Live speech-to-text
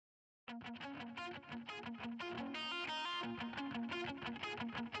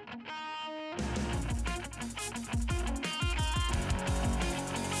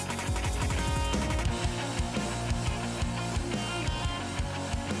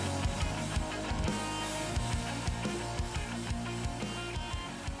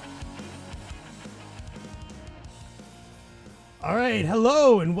All right,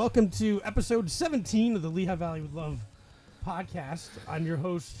 hello, and welcome to episode 17 of the Lehigh Valley with Love podcast. I'm your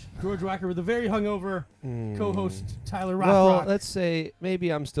host, George Wacker, with a very hungover co-host, Tyler Rothrock. Well, let's say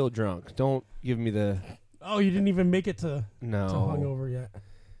maybe I'm still drunk. Don't give me the... Oh, you didn't even make it to No. hungover yet.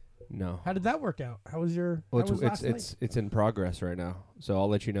 No. How did that work out? How was your Well, how was last night? it's in progress right now. So I'll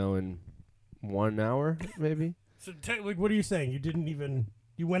let you know in 1 hour, maybe. So, what are you saying?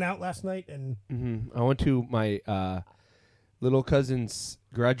 You went out last night and... I went to my little cousin's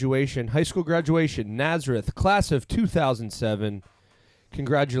graduation, high school graduation, Nazareth, class of 2007.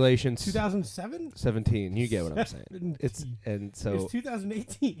 Congratulations. 2007? 17. You get what I'm saying. It's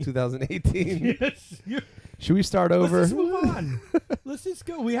 2018. 2018. Yes. Should we start over? Let's just move on. Let's just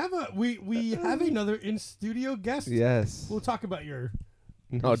go. We have another in studio guest. Yes. We'll talk about your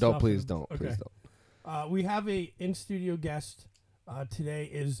No, stuff. please don't. Okay. Please don't. We have a in studio guest today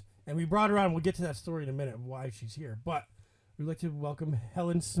and we brought her on. We'll get to that story in a minute of why she's here. But we'd like to welcome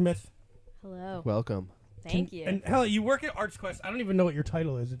Helen Smith. Hello. Welcome. Thank you. And Helen, you work at Arts Quest. I don't even know what your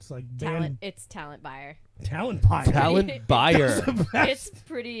title is. It's like It's talent buyer. talent buyer. Talent buyer. It's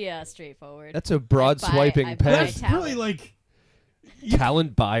pretty straightforward. That's a broad I swiping buy pen. That's talent. really like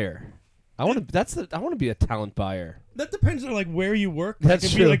Talent buyer. I want to be a talent buyer. that depends on like where you work. That's it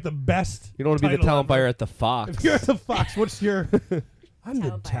could true. be like the best. You don't want to be the title talent ever. buyer at the Fox. If you're at the Fox, what's your? I'm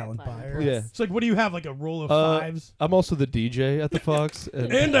the Talent buyer, talent platinum buyer. plus. Yeah. It's like, what do you have? Like a roll of fives? I'm also the DJ at the Fox.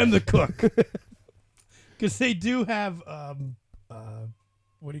 And I'm the cook. Because they do have,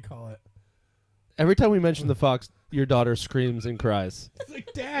 what do you call it? Every time we mention the Fox, your daughter screams and cries. It's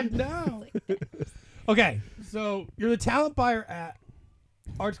like, Dad, no. Okay, so you're the talent buyer at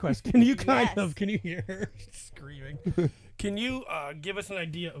Arts Quest. Can you Yes. can you hear her screaming? Can you give us an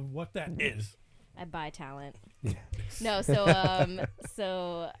idea of what that is? I buy talent. Yeah. No,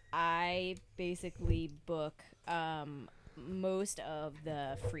 so I basically book most of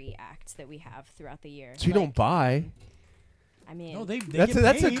the free acts that we have throughout the year. So you don't buy. I mean, No, they That's get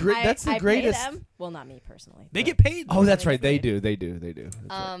that's a paid. great. That's the I greatest. Pay them. Well, not me personally. They but, get paid. Oh, that's They right. They get do. They do. They do. That's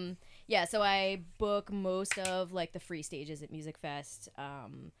right. Yeah, so I book most of like the free stages at Music Fest,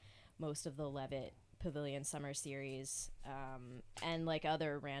 most of the Levitt Pavilion Summer Series, and like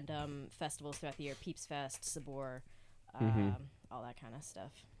other random festivals throughout the year, Peeps Fest, Sabor, all that kind of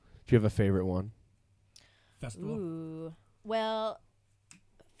stuff. Do you have a favorite one? Festival. Ooh, well,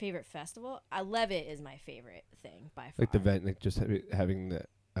 favorite festival? Levitt is my favorite thing by far. Like the like just having the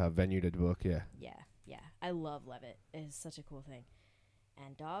venue to book. Yeah. Yeah, I love Levitt. It is such a cool thing.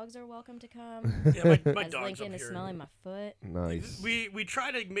 And dogs are welcome to come. Yeah, my As dog's Lincoln up is here. smelling my foot. Nice. We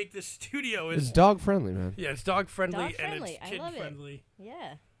try to make this studio It's as dog friendly, man. yeah, it's dog friendly Dog and friendly. it's I kid love it. friendly.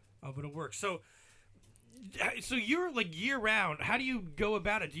 Yeah. But it works. So you're like year round. How do you go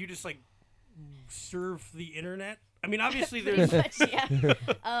about it? Do you just like surf the internet? I mean, obviously Pretty there's much,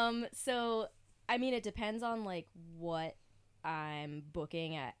 yeah. So I mean, it depends on like what I'm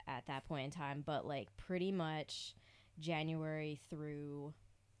booking at that point in time, but like pretty much January through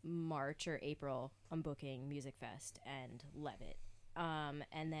March or April, I'm booking Music Fest and Levitt.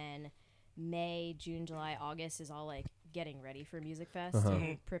 And then May, June, July, August is all like getting ready for Music Fest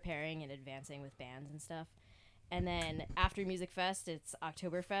and preparing and advancing with bands and stuff. And then after Music Fest, it's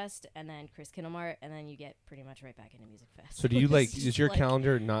Oktoberfest, and then Chris Kindlemart, and then you get pretty much right back into Music Fest. So do you It's like? just Is your like-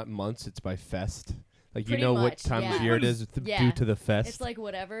 calendar not months? It's by fest. Like you Pretty know what much, time of yeah. year it is Yeah. due to the fest. It's like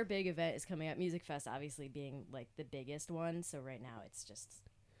whatever big event is coming up. Music Fest obviously being like the biggest one. So right now it's just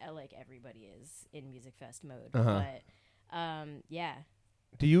like everybody is in Music Fest mode. But yeah.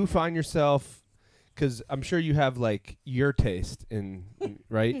 Do you find yourself? Because I'm sure you have like your taste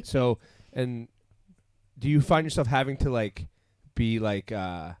right. So and do you find yourself having to like be like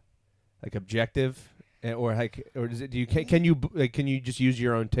objective? Or like, or does it? Do you can you just use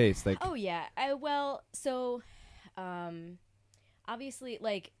your own taste? Like, Oh yeah. Obviously,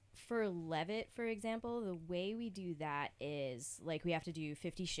 like for Levitt, for example, the way we do that is like we have to do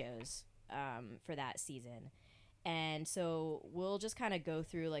 50 shows for that season, and so we'll just kind of go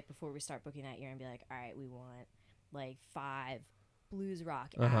through like before we start booking that year and be like, all right, we want like 5 blues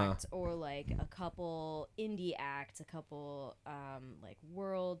rock acts or like a couple indie acts, a couple like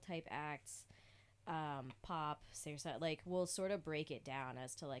world type acts. Pop, singer-songwriter, like we'll sort of break it down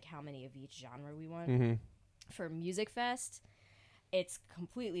as to like how many of each genre we want for Music Fest. it's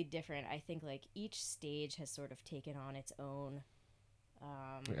completely different. I think like each stage has sort of taken on its own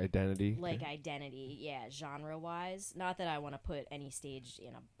identity. like identity, yeah, genre wise. Not that I want to put any stage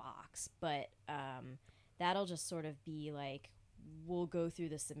in a box, but that'll just sort of be like we'll go through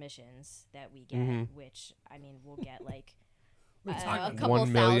the submissions that we get, which I mean we'll get like We're a talking couple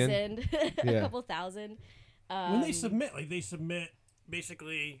 1 million? thousand, Yeah. a couple thousand. when they submit, like they submit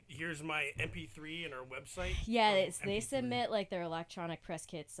basically, here's my MP3 and our website. Yeah, or they MP3. submit like their electronic press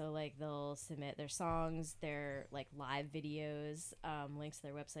kits, so like they'll submit their songs, their like live videos, links to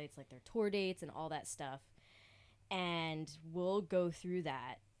their websites, like their tour dates and all that stuff, and we'll go through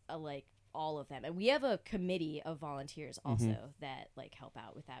that, like all of them. And we have a committee of volunteers also that like help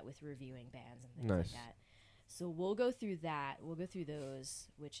out with that, with reviewing bands and things like Nice. that. So we'll go through that. We'll go through those,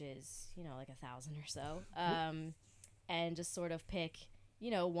 which is like 1,000 or so, and just sort of pick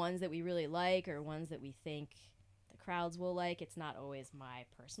ones that we really like or ones that we think the crowds will like. It's not always my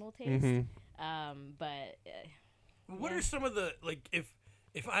personal taste, but What are some of the, like,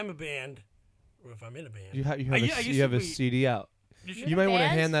 if I'm a band or if I'm in a band? You have I a CD out. You You might want to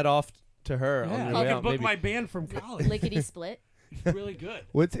band? hand that off to her on Yeah, your I way can out. book Maybe. my band from college. lickety split. It's really good.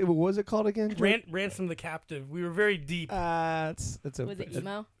 What was it called again? Ransom the Captive. We were very deep. That's a Was it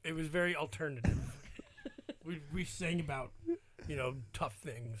emo? It was very alternative. we sang about, tough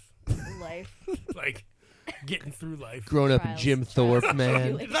things. Life. Like getting through life. growing up in Trials, Jim trials, Thorpe, and man.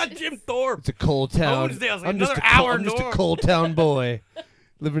 tribulations. It's not Jim Thorpe. It's a cold town. Honesdale's like I'm just another a hour I'm just a north. cold town boy,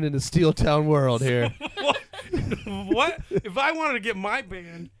 living in the steel town world here. What if I wanted to get my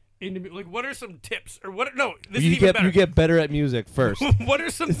band into, like, what are some tips or what? No, this you is even better. get better at music first. What are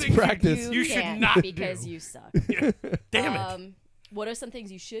some It's things practice. you should can't not because do? you suck. Yeah. Damn it. What are some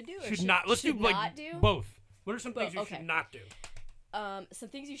things you should do? Or Should not. Let's do should like not do? both. What are some things you okay. should not do? Some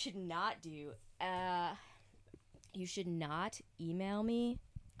things you should not do. You should not email me,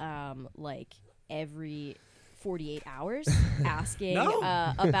 like every 48 hours asking No.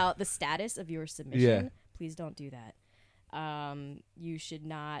 about the status of your submission. Yeah. Please don't do that. You should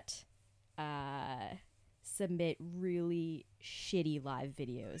not submit really shitty live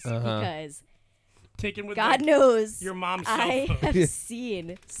videos because Taken with God like, knows your mom's cell I phone. have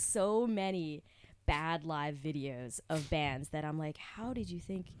seen so many bad live videos of bands that I'm like, how did you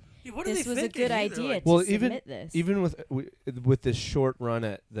think Yeah, what are this they was a thinking good either? idea Like, to Well, submit this? even with this short run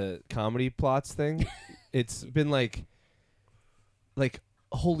at the comedy plots thing, it's been like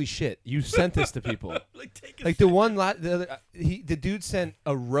holy shit, you sent this to people. like take a Like the one the dude sent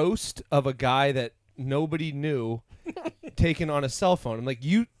a roast of a guy that nobody knew taken on a cell phone. I'm like,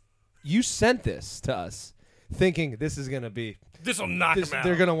 you sent this to us thinking this is gonna be This will knock this, him out.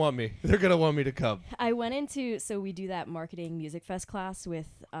 they're gonna want me to come. I went into, so we do that marketing music fest class with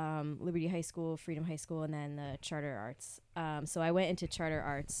Liberty High School, Freedom High School, and then the Charter Arts. So I went into Charter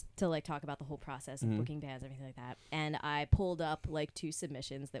Arts to like talk about the whole process of booking bands, everything like that. And I pulled up like 2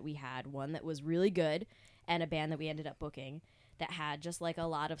 submissions that we had, one that was really good and a band that we ended up booking that had just like a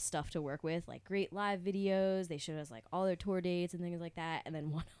lot of stuff to work with, like great live videos. They showed us like all their tour dates and things like that. And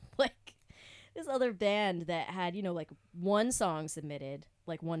then one like this other band that had, like one song submitted,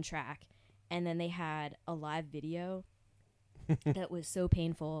 like one track, and then they had a live video that was so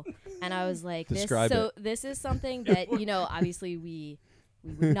painful. And I was like, Describe this is something that, obviously we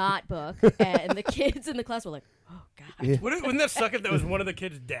would not book. And the kids in the class were like, oh God. Yeah. Wouldn't that suck if that was one of the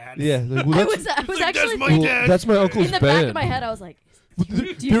kids' dads? Yeah, like, well, I that's, was It's like, actually that's my thinking, dad. that's my uncle's in the band. back of my head, I was like, do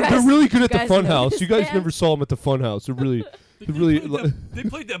you they're guys- really good at you the guys fun know house. this You guys band? never saw them at the fun house. They're really, They really.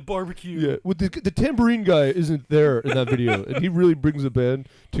 played that barbecue. Yeah, well, the tambourine guy isn't there in that video, and he really brings the band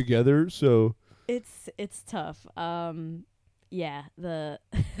together. So It's tough. Yeah, the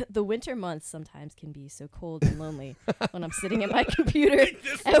the winter months sometimes can be so cold and lonely when I'm sitting at my computer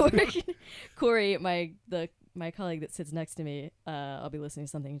at work. Corey, my colleague that sits next to me, I'll be listening to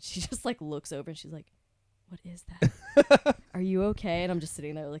something. And she just like looks over and she's like, "What is that? Are you okay?" And I'm just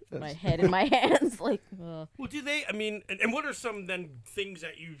sitting there like with my head in my hands, like. Well, do they? I mean, and what are some then things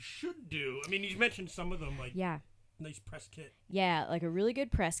that you should do? I mean, you mentioned some of them, like Yeah. nice press kit. Yeah, like a really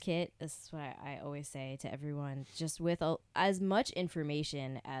good press kit. This is what I always say to everyone, just with as much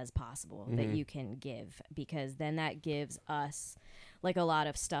information as possible that you can give, because then that gives us like a lot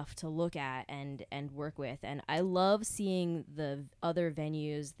of stuff to look at and work with. And I love seeing the other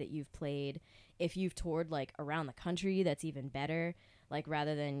venues that you've played. If you've toured like around the country, that's even better. Like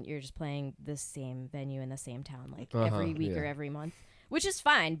rather than you're just playing the same venue in the same town like every week or every month. Which is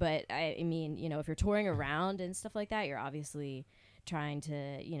fine, but I mean, if you're touring around and stuff like that, you're obviously trying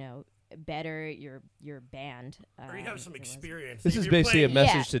to, better your band. Or you have some experience. This If is you're basically a playing-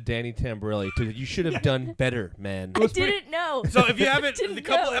 message to Danny Tamborelli. You should have done better, man. I didn't know. So if you haven't, Didn't a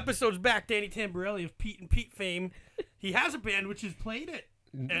couple know. episodes back, Danny Tamborelli of Pete and Pete fame, he has a band which has played it.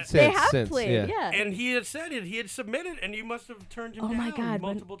 They have played, yeah. And he had said it. He had submitted, and you must have turned him Oh down my God,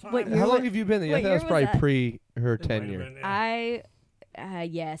 multiple what times. year How long was- have you been there? I what thought that was year probably was that? pre her It might have tenure. been, yeah.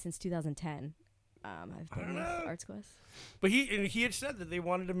 Yeah, since 2010. I've been with know. Arts Quest. But he had said that they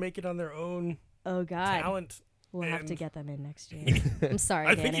wanted to make it on their own Oh God, talent. we'll have to and- get them in next year. I'm sorry,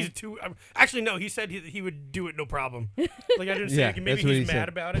 I Danny. think he's too. Actually, no. He said he would do it no problem. Like I didn't say. Yeah, Like, maybe that's what he's he mad said.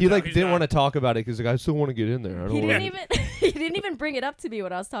 about it. He No, like he's didn't not. want to talk about it because like I still want to get in there. I don't He want. didn't even he didn't even bring it up to me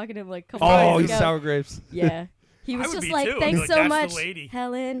when I was talking to him like a couple Oh, days he's ago. sour grapes. Yeah, he I was would just be like, too. I'd be "Thanks like, so "That's the much, lady."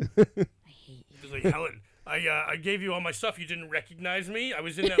 Helen." I hate you. He's like, Helen, I gave you all my stuff. You didn't recognize me. I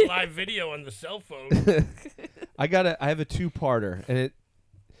was in that live video on the cell phone. I have a two-parter, and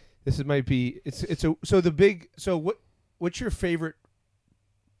what's your favorite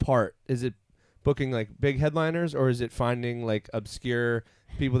part? Is it booking like big headliners, or is it finding like obscure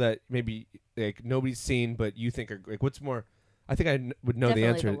people that maybe like nobody's seen but you think are like what's more? I think I would know Definitely the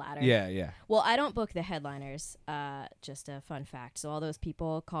answer. the latter. Yeah. Well, I don't book the headliners. Just a fun fact. So all those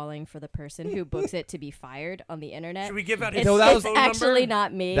people calling for the person who books it to be fired on the internet. Should we give out his It's, No, that it's was- phone actually number?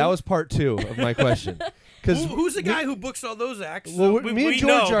 not me. That was part 2 of my question. Because Who's the guy who books all those acts? Well, we me and we George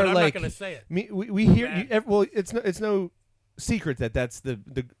know, are but I'm like not going to say it. we hear Bad. well. It's no secret that that's the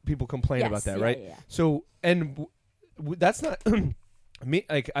people complain Yes, about that, yeah, right? yeah. So and that's not me.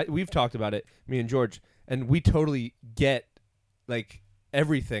 Like we've talked about it, me and George, and we totally get like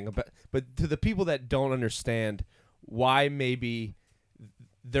everything about. But to the people that don't understand why maybe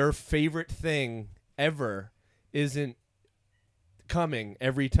their favorite thing ever isn't coming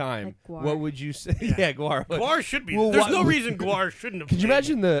every time, Like Gwar. what would you say? Yeah. Yeah, Gwar. Guar should be. Well, There's why- no reason Guar shouldn't have. Could you played.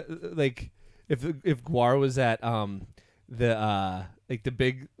 imagine the like if Gwar was at the like the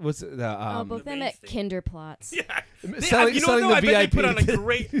big what's it, the I'll book the them main at stage. Kinderplatz. Yeah. selling, You know selling what? the No, I bet VIP. they put on a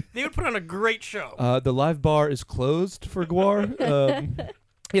great. They would put on a great show. The live bar is closed for Gwar.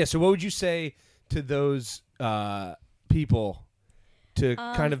 Yeah. So what would you say to those people to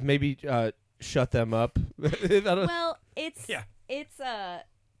kind of maybe shut them up? I don't- Well, it's Yeah.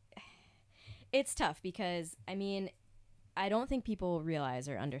 it's tough because I mean, I don't think people realize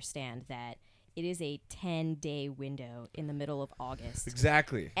or understand that it is a 10-day window in the middle of August.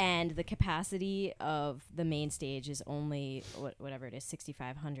 exactly. And the capacity of the main stage is only whatever it is,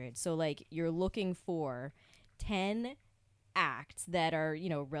 6,500. So like you're looking for 10 acts that are,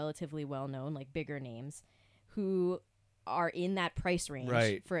 relatively well known, like bigger names, who are in that price range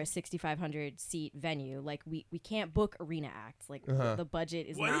Right. for a 6,500 seat venue. Like we can't book arena acts. Like the budget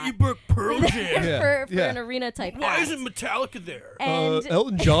is Why not don't you book Pearl Jam? Yeah, for yeah. an arena type Why act. isn't Metallica there? And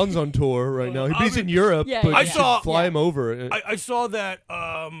Elton John's on tour right now. He's in mean- Europe, Yeah, but yeah. you should fly Yeah. him over. I saw that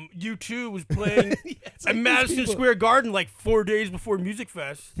U2 was playing It's at like Madison these people- Square Garden like 4 days before Music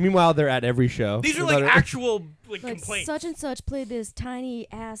Fest. Meanwhile, they're at every show. These are Without like it- actual like like complaints. such and such played this tiny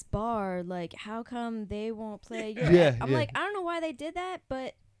ass bar. Like, how come they won't play? Your Yeah, act? I'm yeah. like, I don't know why they did that,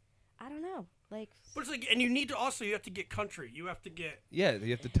 but I don't know. Like, But it's like, and you have to get country. You have to get. Yeah,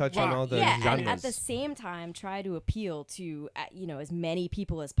 you have to touch on Rock. all the yeah, and genres. at the same time, try to appeal to as many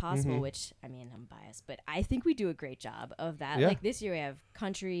people as possible. Mm-hmm. Which I mean, I'm biased, but I think we do a great job of that. Yeah. Like this year, we have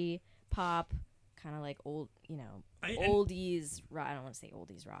country, pop, kind of like old, And- oldies. I don't want to say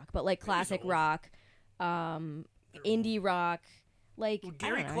oldies rock, but like classic old. rock, indie rock. Like Well, I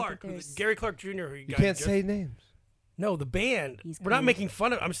Gary don't know, I Clark, think there's- Gary Clark Jr. Who you can't say names. No, the band. He's We're not cool. making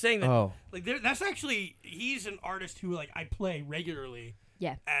fun of. I'm saying that. Oh. Like that's actually he's an artist who like I play regularly.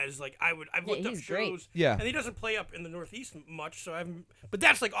 Yeah. As like I've Yeah, looked up he's shows. great. Yeah. And he doesn't play up in the Northeast much, so I'm. But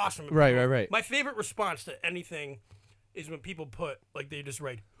that's like awesome. Right. My favorite response to anything is when people put like they just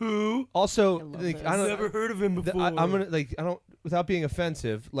write who. Also, love like, those. I don't. Never heard of him the- before. I'm gonna like I don't without being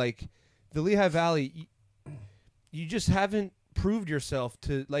offensive. Like the Lehigh Valley, you just haven't proved yourself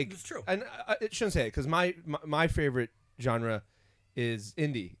to like. It's true. And I shouldn't say it because my favorite genre is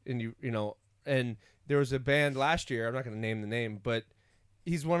indie, and and there was a band last year. I'm not gonna name the name, but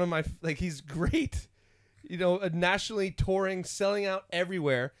he's one of my he's great. Nationally touring, selling out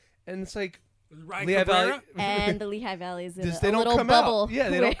everywhere, and it's like. Ryan Lehigh Valley, Cabrera? And the Lehigh Valley is in Just- a they don't little come bubble. out. Yeah,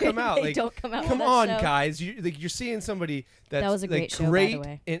 they where don't come out. They Like, don't come out. Come with that on, show. guys! You're seeing somebody that's was a great show, by the great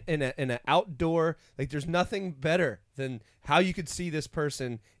way. in an outdoor. Like, there's nothing better than how you could see this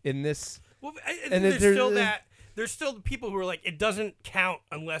person in this. Well, I think And there's there's- still that. There's still the people who are like, it doesn't count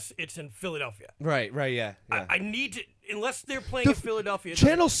unless it's in Philadelphia. Right, yeah. I need to, unless they're playing The in Philadelphia. it's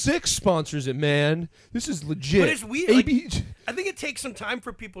Channel 6 sponsors it, man. This is legit. But it's weird, AB, I think it takes some time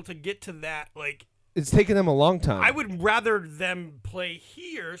for people to get to that. Like, It's taken them a long time. I would rather them play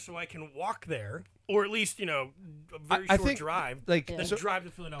here so I can walk there, or at least a very I short think, drive, like, Yeah. than so drive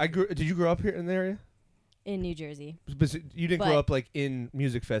to Philadelphia. Did you grow up here in the area? In New Jersey. But you didn't But- grow up like in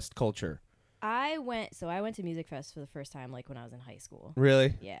Music Fest culture, I went to Music Fest for the first time like when I was in high school.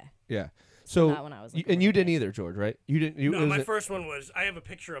 really? Yeah. Yeah. Not So, when I was like, and you a little didn't kid. either, George, right? You didn't. You No, it my was- first one was I have a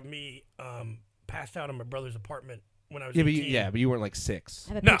picture of me passed out in my brother's apartment when I was Yeah, but 18. you weren't like 6.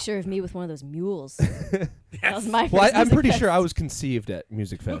 I have a No. picture of me with one of those mules. Yes. That was my first Well, I'm Music pretty Fest. sure I was conceived at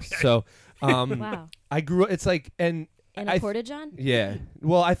Music Fest. Okay. So, Wow. I grew up. It's like, and In I a th- Porta-John? yeah.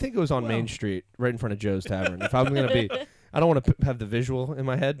 Well, I think it was on Well. Main Street, right in front of Joe's Tavern. If I'm gonna be, I don't want to have the visual in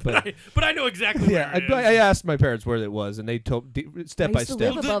my head, but But I know exactly yeah, where it I is. asked my parents where it was, and they told step I by used to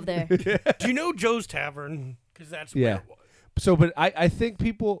step. live above there. Do you know Joe's Tavern? Because that's Yeah. where it was. So, but I think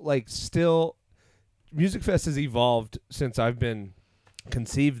people like still, Music Fest has evolved since I've been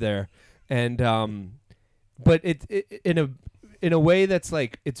conceived there, and but it in a way that's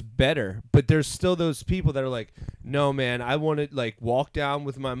like it's better, but there's still those people that are like, no man, I want to like walk down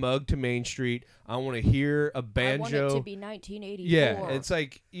with my mug to Main Street. I want to hear a banjo. I want it to be 1984. Yeah, it's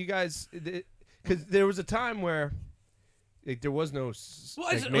like you guys, because there was a time where like, there was no Well,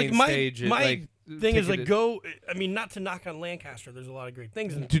 like, it's- main like, my- stage. my like, Thing is, like, ticketed- go. I mean, not to knock on Lancaster. There's a lot of great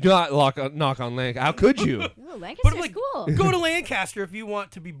things. In Do not knock on Lancaster. How could you? Ooh, Lancaster's like, cool. Go to Lancaster if you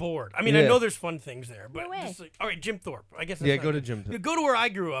want to be bored. I mean, I Yeah. know there's fun things there, but No way. just like, all right, Jim Thorpe. I guess. That's Yeah, not go to good. Jim Thorpe. Yeah, go to where I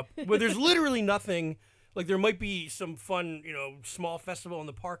grew up, where there's literally nothing. Like there might be some fun, small festival in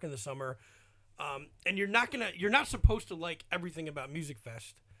the park in the summer, and you're not supposed to like everything about Music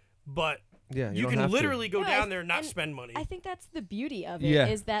Fest, but Yeah, you don't can have to. literally go No, down there and not and spend money. I think that's the beauty of it Yeah.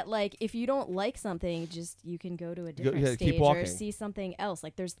 is that like if you don't like something, just you can go to a different yeah, keep stage walking. or see something else.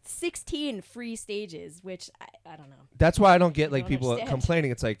 Like there's 16 free stages, which I don't know. That's why I don't get I like don't people understand.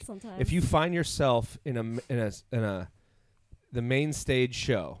 complaining. It's like Sometimes if you find yourself in the main stage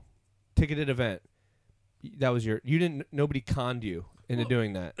show, ticketed event, that was nobody conned you into Well,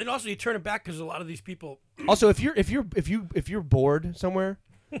 doing that. and also, you turn it back because a lot of these people. Also, if you're bored somewhere,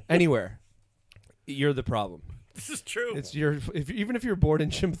 anywhere, you're the problem. This is true. Even if you're bored in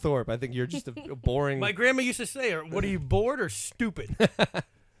Jim Thorpe, I think you're just a boring. My grandma used to say, "What are you bored or stupid?"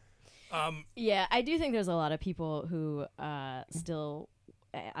 Yeah, I do think there's a lot of people who still,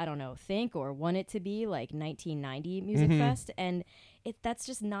 I don't know, think or want it to be like 1990 Music Mhm. Fest, and that's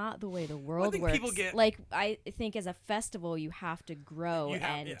just not the way the world think works. people get- Like I think as a festival, you have to grow You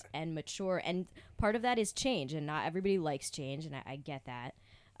have- and yeah. and mature, and part of that is change, and not everybody likes change, and I get that.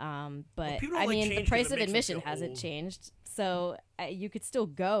 But people don't I like mean, change the 'cause price it of makes them admission feel hasn't old. changed, so you could still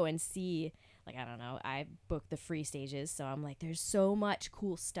go and see. Like, I don't know, I booked the free stages, so I'm like, there's so much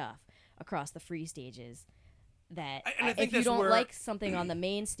cool stuff across the free stages that And I think if you that's don't where- like something on the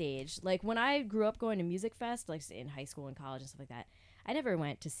main stage, like when I grew up going to Music Fest, like in high school and college and stuff like that, I never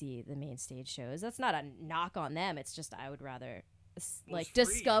went to see the main stage shows. That's not a knock on them. It's just I would rather Well, like it's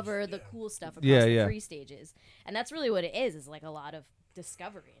free, discover the yeah. cool stuff across Yeah, the yeah. free stages, and that's really what it is like a lot of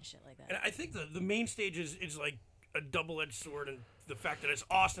discovery and shit like that. And I think the main stage is like a double-edged sword, and the fact that it's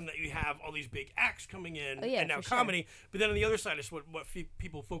awesome that you have all these big acts coming in Oh, yeah, and now for sure. comedy, but then on the other side is what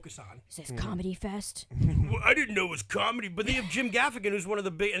people focus on. Is this Comedy Fest? Well, I didn't know it was comedy, but they have Jim Gaffigan, who's one of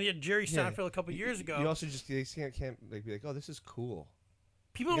the big, and they had Jerry Yeah. Seinfeld a couple years ago. You also just can't like be like, oh, this is cool.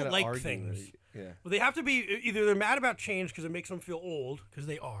 People You don't gotta like argue, things. right? Yeah. Well, they have to be either they're mad about change because it makes them feel old because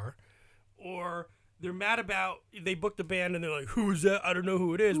they are, or they're mad about they booked a band and they're like, "Who is that? I don't know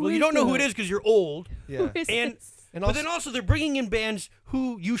who it is." Who Well, you is don't know who it that? is because you're old. Yeah. Who is And- this? And But also, then also they're bringing in bands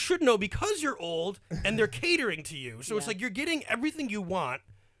who you should know because you're old and they're catering to you. So it's Yeah. like you're getting everything you want.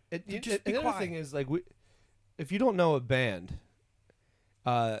 just be another quiet. thing is like, if you don't know a band,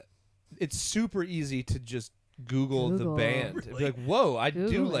 it's super easy to just Google the Google. band. And Really? be like, whoa, I do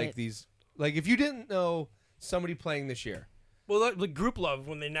Google like it. these. Like, if you didn't know somebody playing this year, Well, like Group Love,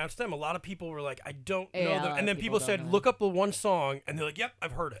 when they announced them, a lot of people were like, "I don't Yeah, a know lot them," of and then people people don't said, know. "Look up the one song," and they're like, "Yep,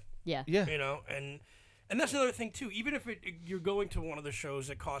 I've heard it." Yeah. yeah, And that's another thing too. Even if you're going to one of the shows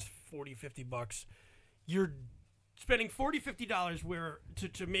that costs $40-$50, you're spending $40-$50 where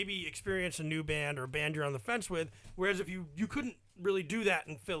to maybe experience a new band or a band you're on the fence with. Whereas if you couldn't really do that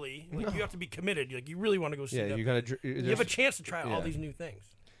in Philly, like you have to be committed. Like you really want to go see yeah, them. you gotta. You have a chance to try all yeah. these new things.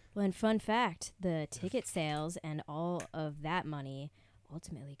 Well, and fun fact, the ticket sales and all of that money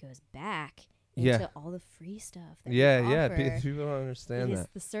ultimately goes back Yeah. into all the free stuff. That we Yeah. offer. People don't understand It is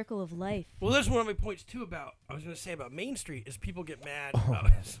that. the circle of life. Well, that's one of my points too. I was going to say about Main Street is people get mad.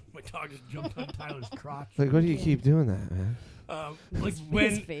 My dog just jumped on Tyler's crotch. Like, what do you keep doing that, man? Like His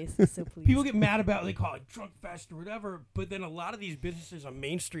when face is so pleased. people get mad about, they call it drunk fest or whatever, but then a lot of these businesses on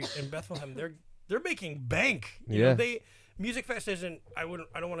Main Street in Bethlehem, they're making bank. You know, Music Fest isn't. I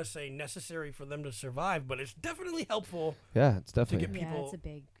don't want to say necessary for them to survive, but it's definitely helpful Yeah, it's to definitely. get yeah, people it's a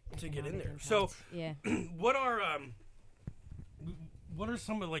big to get in economic there. impact. So, yeah. what are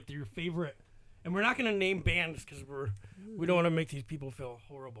some of like your favorite? And we're not going to name bands because we don't want to make these people feel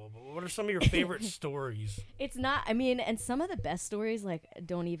horrible. But what are some of your favorite stories? It's not. I mean, and some of the best stories like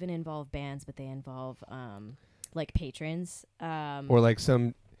don't even involve bands, but they involve like patrons. Or like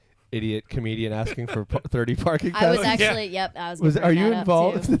some idiot comedian asking for 30 parking I was passes. actually. Yep. I was. Was- gonna are bring you that up,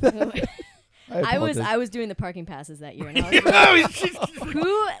 involved too. in that? I was doing the parking passes that year. And I was like,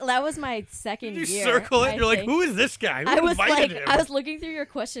 who? That was my second You year. circle it. I And you're like, think. who is this guy? Who I was invited like, him? I was looking through your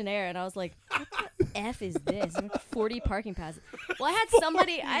questionnaire, and I was like, what the F is this? 40 parking passes. Well,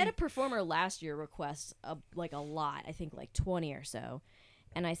 I had a performer last year request like a lot. I think like 20 or so.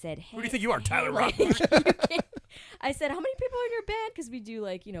 And I said, hey. Who do you think you are, Tyler like, Rothbard? I said, how many people are in your band? Because we do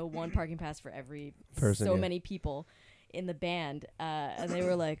like, one parking pass for every Person, so yeah. many people in the band. And they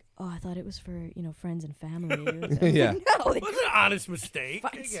were like, oh, I thought it was for, friends and family. I was Yeah. like, no, It was an honest mistake.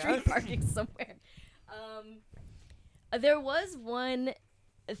 find Yeah. street parking somewhere. There was one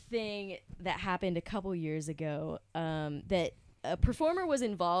thing that happened a couple years ago that a performer was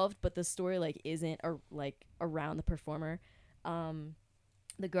involved, but the story like isn't around the performer.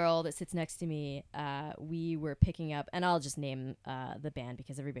 The girl that sits next to me, we were picking up, and I'll just name the band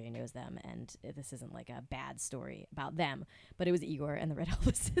because everybody knows them, and this isn't like a bad story about them, but it was Igor and the Red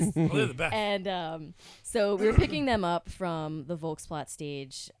Elvises. Well, they're the best. And so we were picking them up from the Volksplat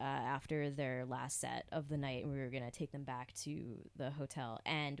stage after their last set of the night, and we were going to take them back to the hotel.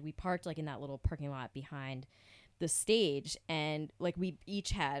 And we parked like in that little parking lot behind the stage, and like we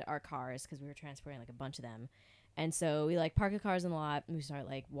each had our cars because we were transporting like a bunch of them. And so we like park the cars in the lot, and we start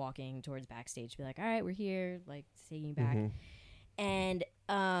like walking towards backstage, be like, all right, we're here, like taking you back. And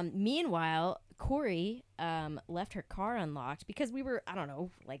meanwhile, Corey left her car unlocked because we were, I don't know,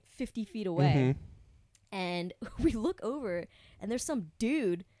 like 50 feet away. And we look over, and there's some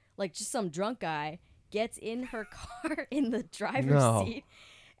dude, like just some drunk guy, gets in her car in the driver's seat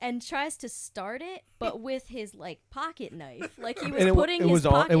and tries to start it, but with his like pocket knife. Like he was putting his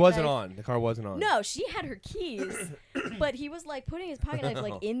pocket knife. It wasn't on. The car wasn't on. No, she had her keys, but he was like putting his pocket knife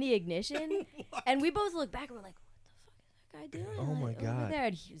like in the ignition, and we both looked back and we're like, "What the fuck is that guy doing?" Oh my like, God. Over there,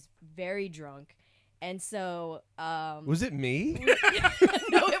 and he was very drunk, and so Was it me?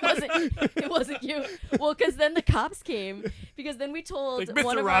 no, it wasn't. It wasn't you. Well, because then the cops came because then we told Like,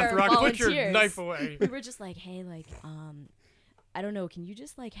 one Mr. of our Rothrock, put volunteers. your knife away. We were just like, "Hey, like, I don't know. Can you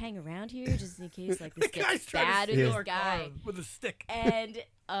just like hang around here just in case like this The guy's gets trying bad to with steal this our guy?" car with a stick. And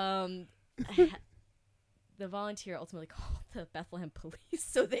the volunteer ultimately called the Bethlehem police,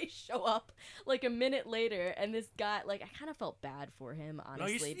 so they show up like a minute later, and this guy, like, I kind of felt bad for him, No,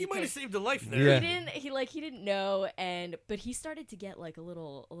 honestly. you might have because saved a life there. Yeah. he didn't know, but he started to get like a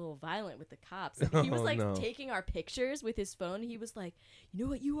little violent with the cops. And he was Oh, like no. taking our pictures with his phone. He was like, "You know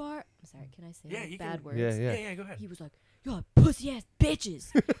what you are?" I'm sorry, can I say Yeah, you bad can. words? Yeah, go ahead. He was like, "Y'all pussy ass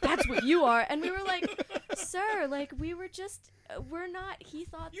bitches. That's what you are." And we were like, "Sir, like we were just, we're not." He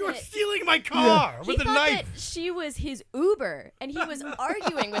thought You were that stealing my car he with a thought knife. that she was his Uber, and he was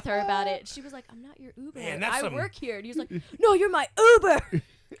arguing with her about it. She was like, "I'm not your Uber. Man, that's I some- work here." And he was like, "No, you're my Uber."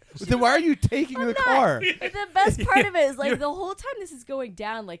 Then why are you taking the car? But the best part of it is like the whole time this is going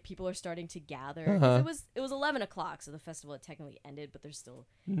down, like people are starting to gather. 'Cause Uh-huh. It was 11 o'clock, so the festival had technically ended, but there's still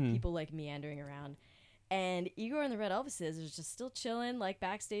people like meandering around. And Igor and the Red Elvises is just still chilling, like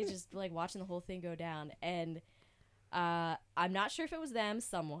backstage, just like watching the whole thing go down. And I'm not sure if it was them.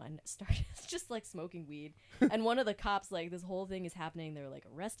 Someone started just like smoking weed, and one of the cops, like this whole thing is happening. They're like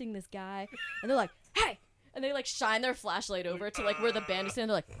arresting this guy, and they're like, "Hey!" And they like shine their flashlight over to like where the band is standing.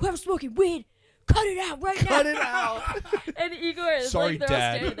 They're like, "Whoever's smoking weed, cut it out right now!" Cut it out. And Igor is Sorry, like, they're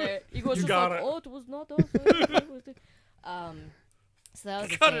Dad. all standing there. Igor's You just got like, it. "Oh, it was not us." So that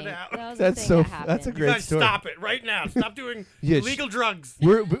was a Cut thing. it out. That was That's a thing so that f- happened. that's a You great guys story. stop it right now. Stop doing Yeah, illegal drugs.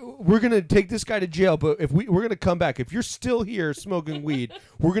 We're gonna take this guy to jail, but if we're gonna come back, if you're still here smoking weed,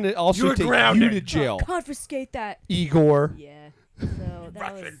 we're gonna also You're take grounded. you to jail, Confiscate that. Igor. Yeah. So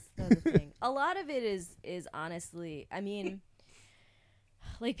that was the thing. A lot of it is honestly, I mean,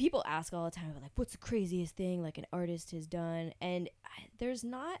 like people ask all the time, like, what's the craziest thing like an artist has done? And there's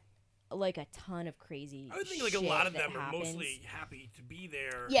not like a ton of crazy. I would think like a shit lot of that them are happens. mostly happy to be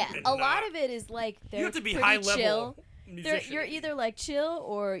there. Yeah, and a lot not- of it is like they're You have to be pretty high level. chill. Musician. You're either like chill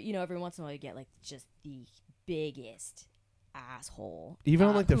or every once in a while you get like just the biggest asshole. Even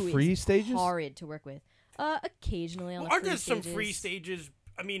on, like, the who is free stages? horrid to work with. Occasionally on Well, the aren't free there some stages. free stages?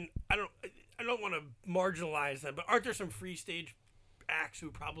 I mean, I don't want to marginalize them, but aren't there some free stage acts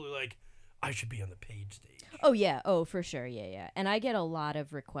who probably like I should be on the paid stage? Oh yeah, oh for sure, yeah. And I get a lot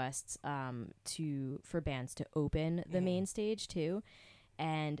of requests for bands to open the main stage too.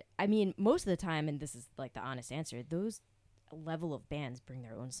 And I mean, most of the time, and this is like the honest answer, those level of bands bring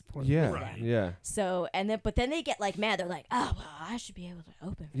their own support Yeah, with Right. them. yeah. So but then they get like mad. They're like, oh well, I should be able to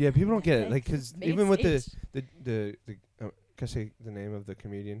open. for Yeah, them." people don't get it. Like, Like, because main even with stage. the can I say the name of the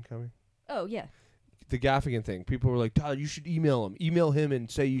comedian coming? Oh yeah. The Gaffigan thing. People were like, Tyler, you should email him. Email him and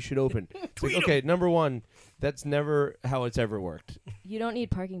say you should open. It's like, Tweet 'em. okay, number one, that's never how it's ever worked. You don't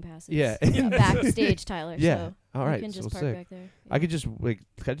need parking passes. Yeah. Backstage, Tyler. Yeah. So All right. you can so just park sick. back there. I could just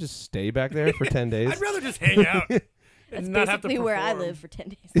could I just stay back there for 10 days? I'd rather just hang out and That's not have to basically where I perform. live for 10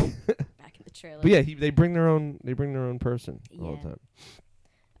 days. Back in the trailer. But yeah, they bring their own person all Yeah. the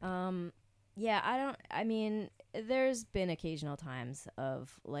time. Yeah, I mean, there's been occasional times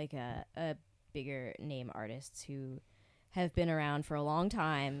of like a bigger name artists who have been around for a long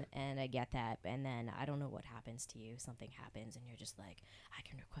time, and I get that. And then I don't know what happens to you. Something happens, and you're just like, I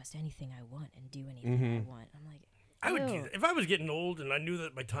can request anything I want and do anything I want. I'm like, I would do ew. that. If I was getting old and I knew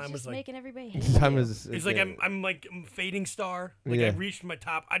that my time It's was just like making everybody hate Time you. is it's like I'm fading star. Like Yeah. I reached my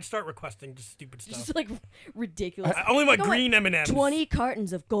top. I'd start requesting just stupid stuff. just like ridiculous. Only my Like, I want green M&Ms. 20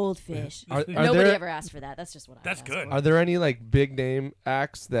 cartons of goldfish. Are Nobody there- ever asked for that. That's just what I That's asked good. for. Are there any like big name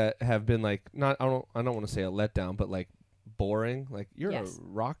acts that have been like not I don't want to say a letdown, but like boring? Like you're Yes. a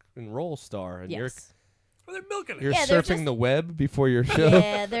rock and roll star and Yes. Well, they're milking it. you're Yeah, they're surfing just- the web before your show.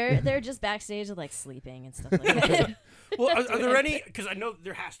 Yeah, they're just backstage like sleeping and stuff like that. Well, are there any? Because I know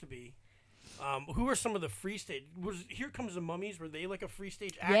there has to be. Who are some of the free stage? Was Here Comes the Mummies? Were they like a free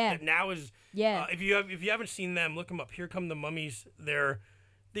stage act Yeah. that now is? Yeah. If you haven't seen them, look them up. Here Come the Mummies.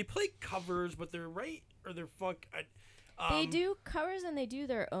 They play covers, but they're they're funk. They do covers and they do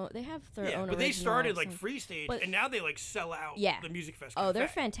their own. They have their Yeah, own. but they started like originals and- free stage, but- and now they like sell out. Yeah. The Music Fest. Oh, they're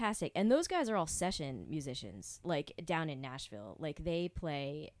Cafe. fantastic, and those guys are all session musicians, like down in Nashville. Like they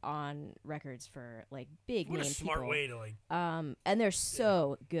play on records for like big What a name smart people. way to like. And they're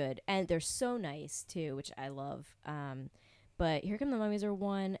so good, and they're so nice too, which I love. But Here Come the Mummies are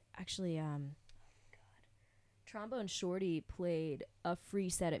one. Actually, Trombone Shorty played a free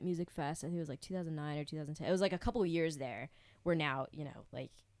set at Music Fest. I think it was like 2009 or 2010. It was like a couple of years there. Where now,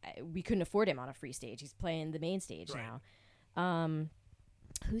 like we couldn't afford him on a free stage. He's playing the main stage Right. now.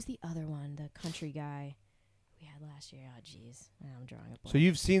 Who's the other one? The country guy we had last year. Oh, jeez, I'm drawing a blank. So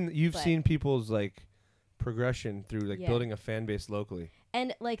you've But- seen people's like progression through like Yeah. building a fan base locally.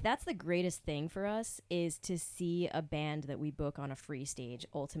 And like that's the greatest thing for us is to see a band that we book on a free stage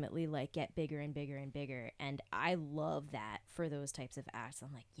ultimately like get bigger and bigger and bigger. And I love that for those types of acts.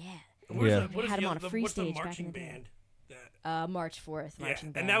 I'm like, yeah. Yeah. What is Had the 'em other- on a free what's the stage back in marching the day. band? That March 4th, marching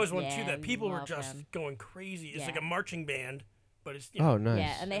yeah, band. and that was one Yeah, too that people were love just them. going crazy. It's Yeah. like a marching band, but it's Oh, nice.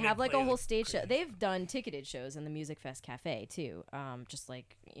 Yeah, and they And they have like play, a whole like, stage show. crazy. They've done ticketed shows in the Music Fest Cafe too, just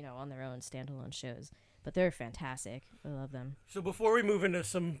like on their own standalone shows. But they're fantastic. I love them. So before we move into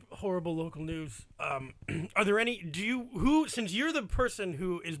some horrible local news, are there any? Since you're the person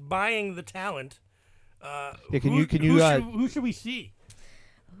who is buying the talent, who should we see?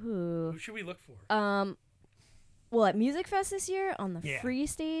 Ooh. Who should we look for? Well, at Music Fest this year on the Yeah. free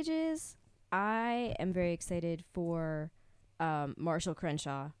stages, I am very excited for Marshall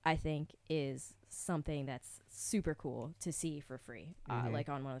Crenshaw. I think is something that's super cool to see for free, like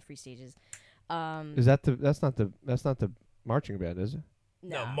on one of the free stages. Is that's not the marching band, is it?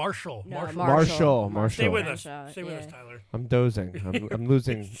 No, Marshall. No, Marshall. Stay with Crenshaw, us. Stay with us, yeah. Tyler. I'm dozing. I'm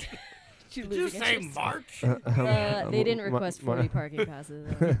losing. You're Did you losing say interest. March? They didn't my- request my- 40 parking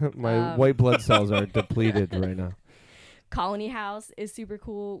passes. My white blood cells are depleted right now. Colony House is super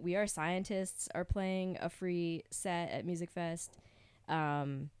cool. We Are Scientists are playing a free set at Music Fest.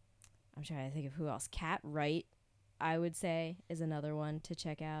 I'm trying to think of who else. Cat Wright, I would say, is another one to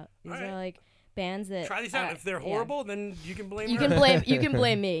check out. These Alright. are like bands that Try these out. If they're yeah. horrible, then you can blame You her. can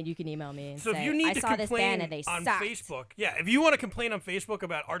blame me. And you can email me and So say, if you need I to saw this band complain and they on sucked. Facebook, yeah, if you want to complain on Facebook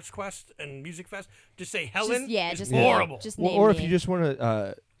about Arts Quest and Music Fest, just say Helen is just horrible. Just Well, name or if me. you just want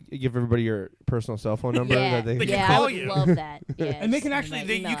to give everybody your personal cell phone number, yeah, that they They can yeah, call I would you. love that. Yeah, and they just can my actually,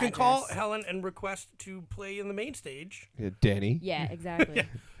 email you can call address. Helen and request to play in the main stage. Yeah, Danny. Yeah, exactly.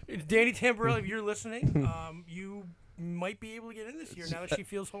 Danny Tamborelli, if you're listening, you might be able to get in this year now that she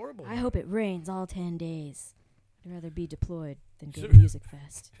feels horrible. I hope it rains all 10 days. I'd rather be deployed than go So- to Music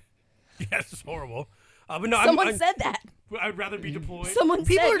Fest. Yes, it's horrible. But no, Someone said that. I'd rather be deployed. Someone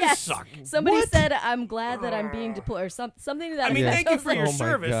People said are yes. just suck. Somebody What? said, I'm glad that I'm being deployed, or something to that I mean, effect. thank you I was for like, your Oh my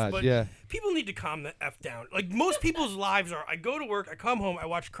service, God, but yeah. people need to calm the F down. Like, most people's lives are, I go to work, I come home, I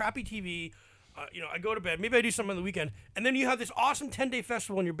watch crappy TV, I go to bed, maybe I do something on the weekend, and then you have this awesome 10-day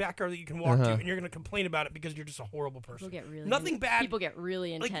festival in your backyard that you can walk to, and you're going to complain about it because you're just a horrible person. People get really Nothing bad. People get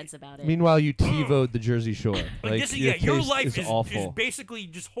really intense about it. Meanwhile, you TiVo'd the Jersey Shore. Like this, your taste life is is awful. basically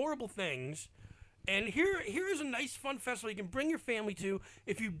just horrible things. And here is a nice, fun festival you can bring your family to.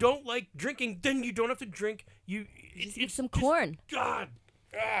 If you don't like drinking, then you don't have to drink. Just eat some corn. God,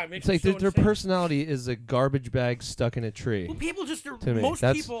 it makes It's like me so their insane. personality is a garbage bag stuck in a tree. Well, people just are. To me, Most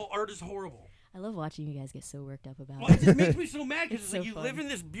that's- people are just horrible. I love watching you guys get so worked up about Well, it. it just makes me so mad because It's like so you fun. live in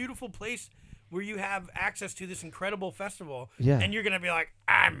this beautiful place where you have access to this incredible festival, Yeah. and you're gonna be like,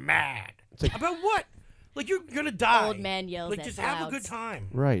 I'm mad. like- About what? Like you're gonna die. Old man yells Like at just have a good clouds. time.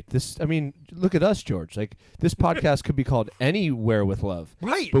 Right. Look at us, George. Like, this podcast could be called Anywhere with Love.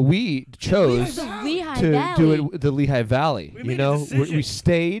 Right. But we chose The Lehigh to Valley. do it with the Lehigh Valley. We You made a know, decision. we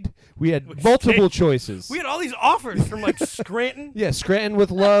stayed. We had We multiple stayed. choices. We had all these offers from like Scranton, Yeah, Scranton with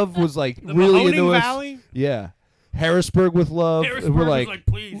Love was like the really Mahoning into us. Valley. Yeah. Harrisburg with Love. Harrisburg we're was like,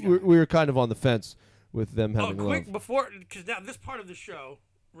 please. we were kind of on the fence with them Oh, having quick love. before, because now this part of the show,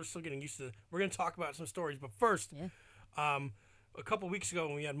 we're still getting used to. We're gonna talk about some stories, but first, Yeah. A couple weeks ago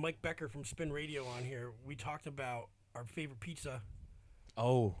when we had Mike Becker from Spin Radio on here, we talked about our favorite pizza.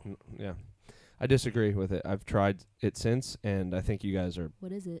 Oh, yeah. I disagree with it. I've tried it since, and I think you guys are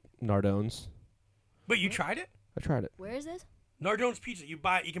What is it? Nardone's. But you tried it? I tried it. Where is it? Nardone's Pizza. You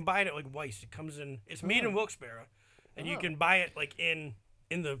can buy it at like Weiss. It comes in. It's made in Wilkes-Barre, and you can buy it like in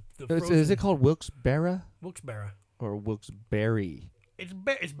the frozen. Is it called Wilkes-Barre Wilkes-Barre? or Wilkes-Barre? It's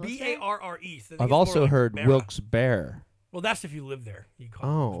What's Barre. So I think I've it's more also like heard Barra. Wilkes-Barre. Well, that's if you live there. You call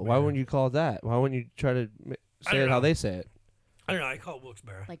it Oh, why Wilkes-Barre. wouldn't you call it that? Why wouldn't you try to I say don't it how know. they say it? I don't know. I call it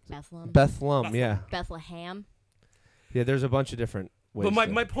Wilkes-Barre. Like Bethlehem? Bethlem, yeah. Bethlehem? Yeah, there's a bunch of different ways. But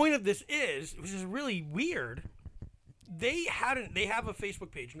to- my point of this is, which is really weird, they have a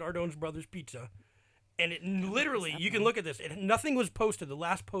Facebook page, Nardone's Brothers Pizza, and it literally, you can look at this. Nothing was posted. The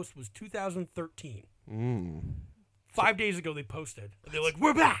last post was 2013. 5 days ago they posted. They're like,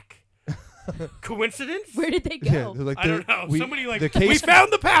 we're back. Coincidence? Where did they Yeah, go? they're like, I don't know. we- Somebody like, the we case,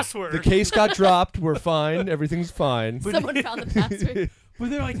 found the password. the case got dropped. We're fine. Everything's fine. Someone found the password. But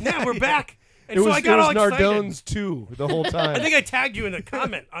they're like, nah, we're back. And It so was, I got all it was excited. Nardone's too the whole time. I think I tagged you in the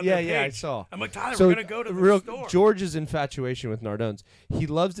comment on yeah, their yeah, I page. saw. I'm like, Tyler, So we're going to go to the real store. George's infatuation with Nardone's. He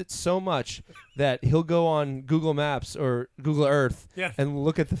loves it so much that he'll go on Google Maps or Google Earth Yes. and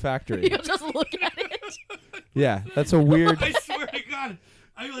look at the factory. You'll just look at it. Yeah, that's a weird. I swear to God.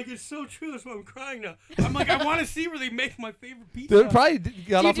 It's so true. That's why I'm crying now. I'm like, I want to see where they make my favorite pizza. They probably got Do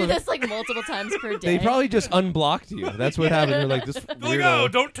you off do of. this like multiple times per day? They probably just unblocked you. That's what happened. They're like this They're like, weirdo. oh,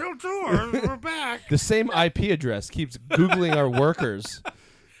 don't tell George. We're back. The same IP address keeps googling our workers.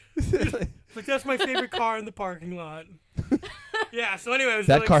 Like, that's my favorite car in the parking lot. Yeah, so anyway, I was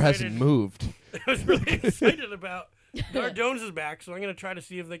That really car excited. hasn't moved. I was really excited about Nardone's is back, so I'm going to try to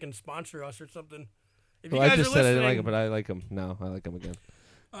see if they can sponsor us or something. If you Well, I guys just are said I listening, didn't like him, but I like him now. I like him again.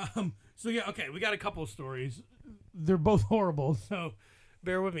 So yeah, okay, we got a couple of stories. They're both horrible, so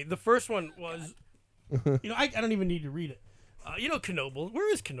bear with me. The first one was, I don't even need to read it. Knoebels.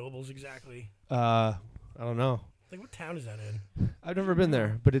 Where is Knoebels exactly? I don't know. Like, what town is that in? I've never been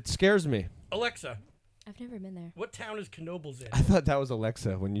there, but it scares me. Alexa, I've never been there. what town is Knoebels in? I thought that was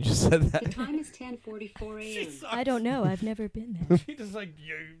Alexa when you just said The that. time is 10:44 She a.m. sucks. I don't know. I've never been there. She just like,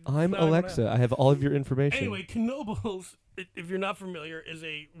 I'm not gonna- Alexa. I have all of your information. Anyway, Knoebels, if you're not familiar, is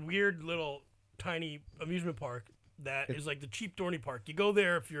a weird little tiny amusement park that is like the cheap Dorney Park. You go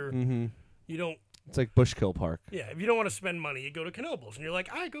there if you're, you don't, It's like Bushkill Park. yeah, if you don't want to spend money, you go to Knoebels. And you're like,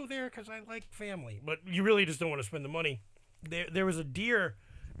 I go there because I like family. But you really just don't want to spend the money. There was a deer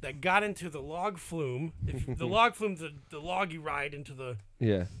that got into the log flume. If the log flume's the log you ride into the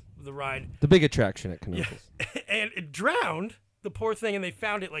Yeah. ride. The big attraction at Knoebels. And it drowned, the poor thing, and they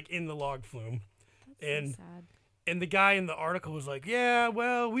found it like in the log flume. And Sad. and the guy in the article was like, yeah,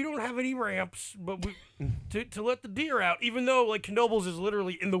 well, we don't have any ramps, but we to let the deer out, even though like Knoebels is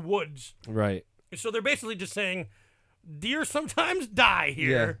literally in the woods. Right. So they're basically just saying deer sometimes die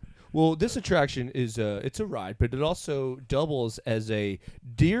here. Well, this attraction is it's a ride, but it also doubles as a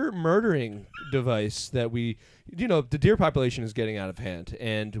deer murdering device that the deer population is getting out of hand,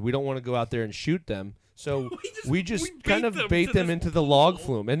 and we don't want to go out there and shoot them. So we just kind of bait them into the log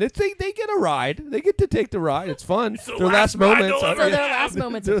flume, and they get a ride. They get to take the ride. It's fun. Their last moments. So their last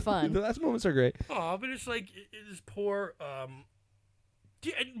moments are fun. Their last moments are great. Oh, but it's like it is poor.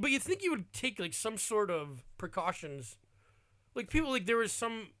 But you think you would take like some sort of precautions, like people like there was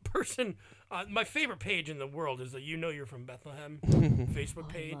some person. My favorite page in the world is the You're from Bethlehem Facebook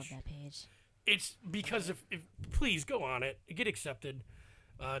page. I love that page. It's because if please go on it, get accepted.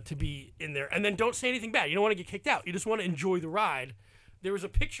 To be in there, and then don't say anything bad. You don't want to get kicked out. You just want to enjoy the ride. There was a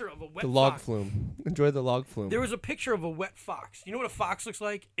picture of a wet The log fox. flume. Enjoy the log flume. There was a picture of a wet fox. You know what a fox looks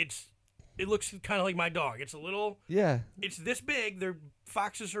like? It looks kind of like my dog. It's a little. Yeah. It's this big. Their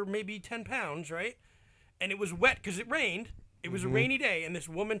foxes are maybe 10 pounds, right? And it was wet because it rained. It was a rainy day, and this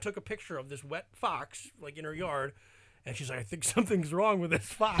woman took a picture of this wet fox, like in her yard, and she's like, "I think something's wrong with this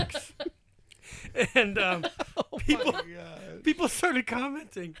fox." And people started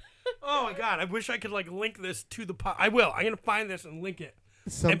commenting. Oh my god! I wish I could like link this to the I will. I'm gonna find this and link it.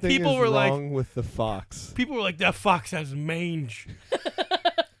 Something people is were wrong with the fox. People were like, "That fox has mange."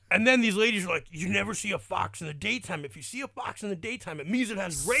 And then these ladies were like, "You never see a fox in the daytime. If you see a fox in the daytime, it means it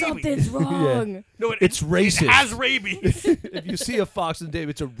has rabies." Something's wrong. No, it's racist. It has rabies. If you see a fox in the day,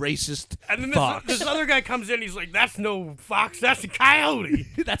 it's a racist And then fox. this other guy comes in. He's like, "That's no fox. That's a coyote."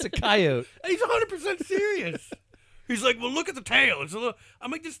 That's a coyote. And he's 100% serious. He's like, "Well, look at the tail. It's a little." I'm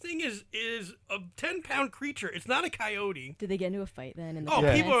like, "This thing is a 10-pound creature. It's not a coyote." Did they get into a fight then? In the Oh,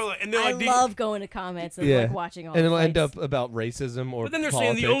 comments? people are like, and they're I like, love going to comments and Yeah. like watching all. And the it'll end fights. up about racism or But then they're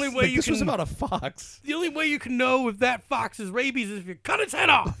politics. saying the only way Like, you this was can- about a fox. the only way you can know if that fox is rabies is if you cut its head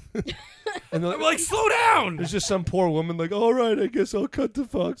off. And I'm like, slow down. there's just some poor woman like, all right, I guess I'll cut the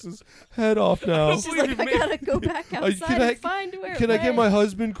fox's head off now. She's like, I gotta go back outside and find where. Can I get my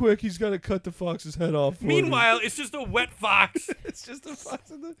husband quick? He's got to cut the fox's head off. for me." Meanwhile, it's just a wet fox. it's just a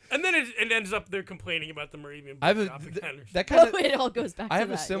fox. And then it ends up they're complaining about the Moravian I have a, propaganda. that kind Oh, of. it all goes back. I to have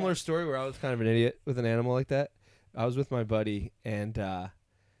a that, similar yeah. story where I was kind of an idiot with an animal like that. I was with my buddy, and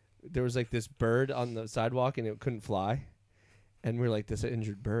there was like this bird on the sidewalk, and it couldn't fly. And we are like, this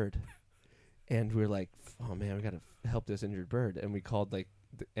injured bird. And we are like, oh man, we got to help this injured bird. And we called like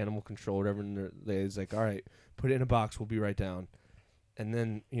the animal control or whatever, and they was like, all right, put it in a box. We'll be right down. And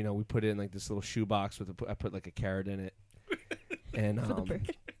then, we put it in like this little shoe box I put like a carrot in it. And For the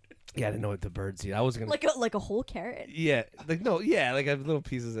bird. yeah, I didn't know what the birds eat. I was gonna Like a whole carrot. yeah, like like I have little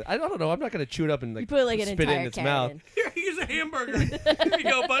pieces. I don't know. I'm not gonna chew it up and like You put like an spit it in entire its carrot mouth. in. Here, here's a hamburger. Here you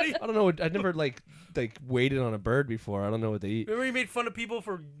go, buddy. I don't know. I never like waited on a bird before. I don't know what they eat. Remember you made fun of people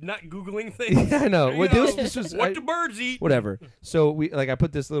for not Googling things? Yeah, I know. There Well, you go. this was What do birds eat? whatever. So I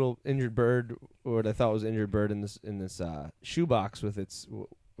put this little injured bird, or what I thought was injured bird, in this shoebox with its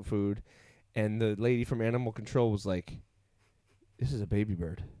food, and the lady from animal control was like, "This is a baby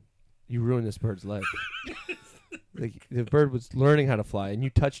bird. You ruined this bird's life." Like the bird was learning how to fly, and you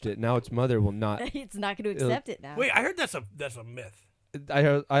touched it. Now its mother will not. It's not going to accept it now. Wait, I heard that's a myth.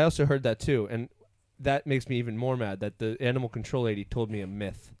 I also heard that too, and that makes me even more mad that the animal control lady told me a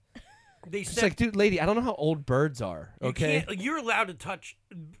myth. They It's said like, dude, lady, I don't know how old birds are. you Okay, can't, like, you're allowed to touch.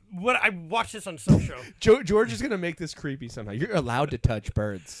 What I watched this on some show. George is gonna make this creepy somehow. You're allowed to touch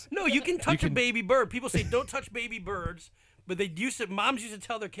birds. No, you can touch a can- baby bird. People say don't touch baby birds, but moms used to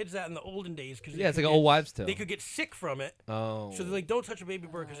tell their kids that in the olden days because Yeah, it's like an old wives' tale. They could get sick from it. Oh, So they're like, don't touch a baby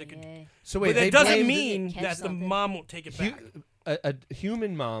bird because it could. Yeah. so But wait, that they doesn't blamed- mean Catch that the something. mom won't take it back.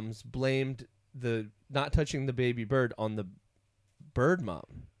 human moms blamed the not touching the baby bird on the bird mom.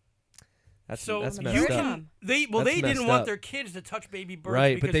 That's So that's the messed you bird up. mom. they That's didn't messed want up. their kids to touch baby birds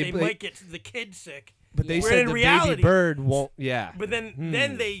Right, but because they they might get the kid sick. But they Yeah. said in the reality- baby bird won't. Yeah, But then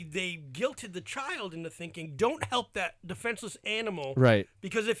they guilted the child into thinking, don't help that defenseless animal right.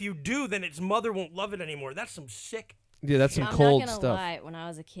 because if you do, then its mother won't love it anymore. That's some sick. Yeah, that's some I'm cold not gonna stuff. lie. When I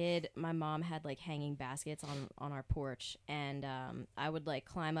was a kid, my mom had like hanging baskets on our porch, and I would like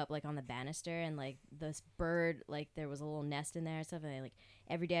climb up like on the banister, and like this bird, like there was a little nest in there and stuff, and I, like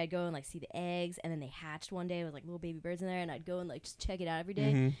every day I'd go and like see the eggs, and then they hatched one day with like little baby birds in there, and I'd go and like just check it out every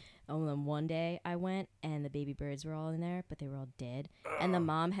day. Mhm. And then one day I went, and the baby birds were all in there, but they were all dead, and the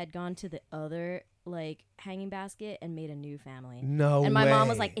mom had gone to the other like hanging basket and made a new family. No And my mom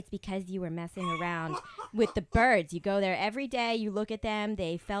was way. like, "It's because you were messing around with the birds. You go there every day. You look at them.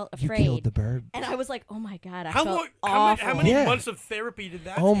 They felt "You afraid." killed the bird." And I was like, "Oh my god, I How felt long? awful." How many Yeah. months of therapy did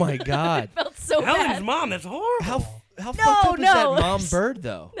that? Oh take? my god. I felt so Helen's bad. mom. That's horrible. How fucked up is no. that mom bird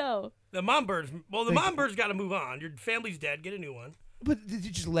though? No, The mom birds. Well, the mom bird's got to move on. Your family's dead. Get a new one. But did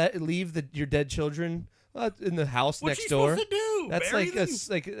you just leave your dead children in the house What's next she door? supposed to do? That's Bury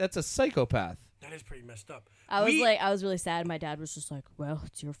like them? that's a psychopath. That is pretty messed up. I was really sad. My dad was just like, "Well,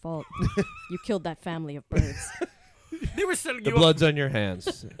 it's your fault. You killed that family of birds." They were setting The you blood's up. on your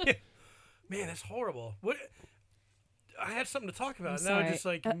hands. Man, that's horrible. What? I had something to talk about. I'm Now sorry. just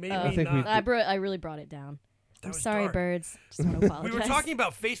like made I me think we not. I really brought it down. That I'm was sorry, dark. birds. Just want to apologize. We were talking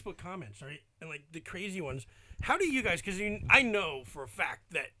about Facebook comments, right? And like the crazy ones. How do you guys? Because I know for a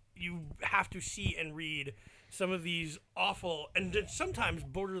fact that you have to see and read some of these awful and then sometimes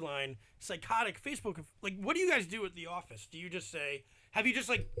borderline psychotic Facebook. Like, what do you guys do at the office? Do you just say, have you just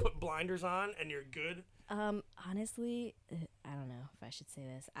like put blinders on and you're good? Honestly, I don't know if I should say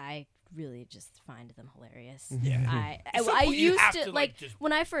this. I really just find them hilarious. Yeah. At some I point you used have to to, like just-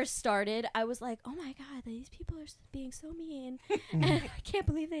 when I first started. I was like, "Oh my god, these people are being so mean, and I can't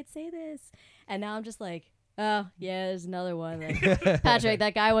believe they'd say this." And now I'm just like, "Oh yeah, there's another one. Like, Patrick,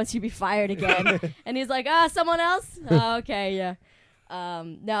 that guy wants you to be fired again." And he's like, "Someone else? Oh, okay, yeah."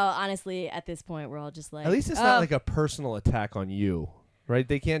 No, honestly, at this point, we're all just like, At least it's not like a personal attack on you, right?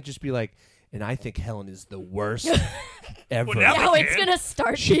 They can't just be like, and I think Helen is the worst ever. Well, now "No, they it's can. gonna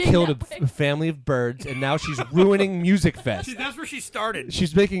start." She being killed that way." a family of birds, and now she's ruining Music Fest. See, that's where she started.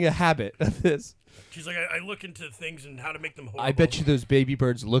 She's making a habit of this. She's like, I look into things and how to make them horrible. I bet you those baby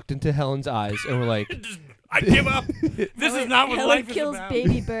birds looked into Helen's eyes and were like, I give up. This is not what Helen life is kills about.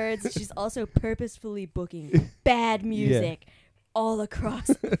 baby birds. She's also purposefully booking bad music all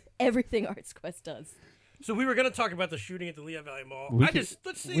across everything Arts Quest does. So we were going to talk about the shooting at the Lehigh Valley Mall. Let's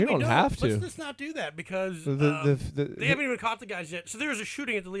say we don't have to. Let's not do that because the they haven't even caught the guys yet. So there was a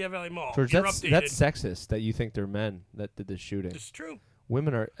shooting at the Lehigh Valley Mall. George, You're that's updated. sexist that you think they're men that did the shooting. It's true.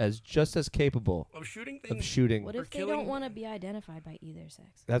 Women are just as capable Of shooting of things. shooting. What Or if they killing- don't want to be identified by either sex?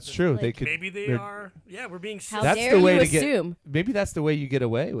 That's true. They Like- could. Maybe they they're- are. Yeah, we're being How That's dare the way you to get- assume? Maybe that's the way you get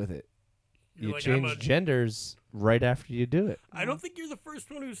away with it. You're You like, I'm change a- genders right after you do it. I don't think you're the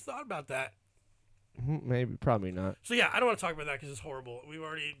first one who's thought about that. Maybe, probably not. So yeah, I don't want to talk about that because it's horrible. We've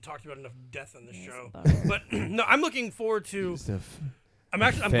already talked about enough death on this Yes, show. bummer. But no, I'm looking forward to. Just a I'm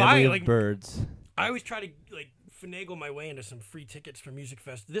family buying of like birds. I always try to like finagle my way into some free tickets for Music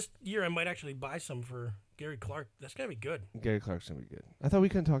Fest. This year I might actually buy some for Gary Clark. That's gonna be good. Gary Clark's gonna be good. I thought we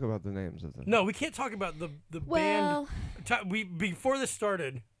couldn't talk about the names of them. No, we can't talk about the band. Well, We before this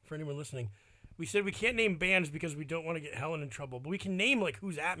started, for anyone listening, we said we can't name bands because we don't want to get Helen in trouble. But we can name like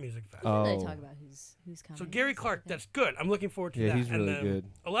who's at Music Fest. we didn't really Oh. talk about who's coming. So Gary and stuff Clark, like that. that's good. I'm looking forward to Yeah, that. he's and really then good.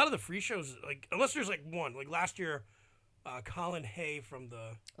 A lot of the free shows, like unless there's like one, like last year, Colin Hay from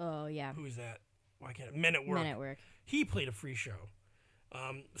the Oh yeah, who is that? Why can't Men at Work? Men at Work. He played a free show.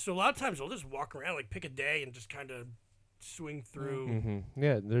 So a lot of times we'll just walk around, like pick a day and just kind of swing through. Mm-hmm.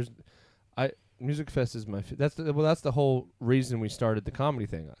 Yeah, Music Fest is my. That's the whole reason we started the comedy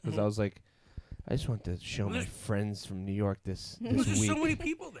thing because I was like, I just want to show Well, my there's- friends from New York this There's just week. so many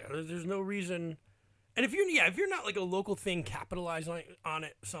people there. There's no reason. And if you're not like a local thing, capitalize on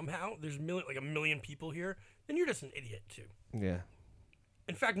it somehow. There's like a million people here, then you're just an idiot too. Yeah,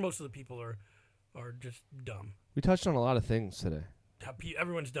 In fact, most of the people are just dumb. we touched on a lot of things today.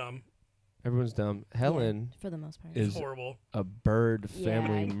 Everyone's dumb. Everyone's dumb. Helen Yeah, for the most part. is It's horrible. a bird Yeah,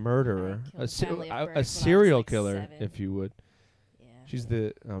 family I murderer, killed a family of birds when I a was, serial like, killer, 7. if you would. Yeah. She's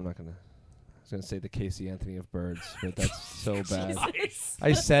the. I'm not gonna. I was gonna say the Casey Anthony of birds, but that's so bad. Nice.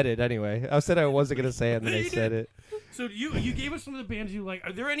 I said it anyway. I said I wasn't gonna say it, and then I You said did. it. So you gave us some of the bands you like.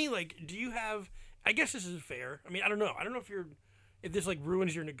 Are there any like? Do you have? I guess this is fair. I mean, I don't know. I don't know if this like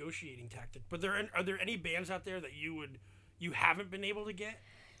ruins your negotiating tactic. But are there any bands out there that you haven't been able to get?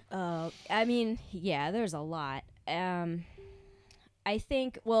 I mean, yeah, there's a lot. I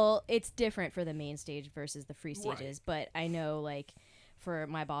think, well, it's different for the main stage versus the free Right. stages, but I know, like, for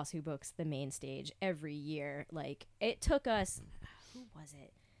my boss who books the main stage every year, like, it took us, who was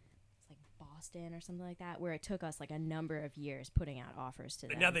it? It's like Boston or something like that, where it took us, like, a number of years putting out offers to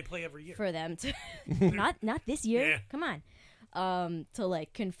them. And now they play every year. For them to, not this year, Yeah. come on. To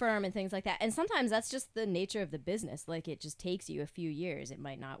like confirm and things like that. And sometimes that's just the nature of the business. Like it just takes you a few years. It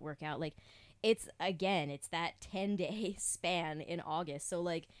might not work out. Like it's that 10-day span in August. So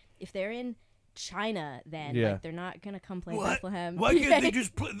like if they're in China, then Yeah. like they're not gonna come play What? Bethlehem. Why can't they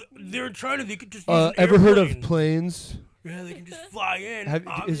just put? They're in China. They could just. Use an Ever heard of airplane. planes? Yeah, they can just fly in. Have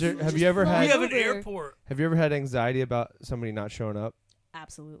obviously. you ever We had have an over. airport. have you ever had anxiety about somebody not showing up?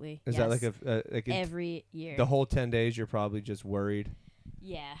 Absolutely. Is yes. that like every year? the whole 10 days you're probably just worried?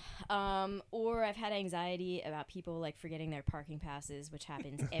 Yeah. Or I've had anxiety about people like forgetting their parking passes, which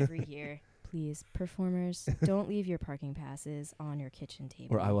happens every year. please, performers, don't leave your parking passes on your kitchen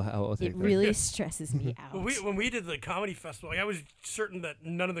table. Or I will take It them. really stresses me out. When we did the comedy festival, I was certain that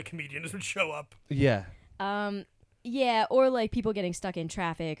none of the comedians would show up. Yeah. Yeah, or like people getting stuck in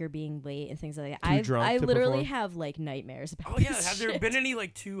traffic or being late and things like that. Too drunk I to literally perform? have like nightmares about Oh yeah, this have there shit. been any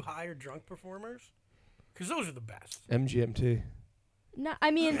like too high or drunk performers? Because those are the best. MGMT. No,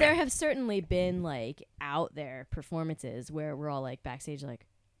 I mean there have certainly been like out there performances where we're all like backstage like,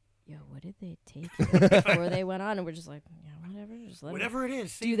 yo, what did they take before they went on? And we're just like, yeah, whatever, just let 'em Whatever it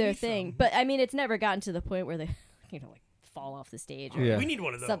is, do save their me thing. some. But I mean, it's never gotten to the point where they, like fall off the stage or Yeah. We need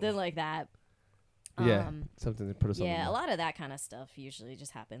one of those. something like that. Yeah. Something to put us on. Yeah, the a lot of that kind of stuff usually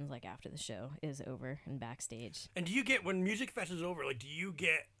just happens like after the show is over and backstage. And do you get when Music Fest is over? Like,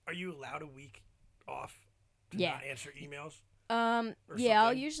 are you allowed a week off to Yeah. not answer emails? Or something? yeah,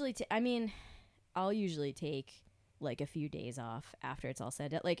 I'll usually take like a few days off after it's all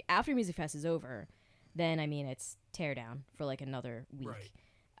said. Like after Music Fest is over, then I mean it's tear down for like another week.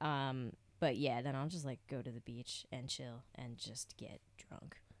 Right. But yeah, then I'll just like go to the beach and chill and just get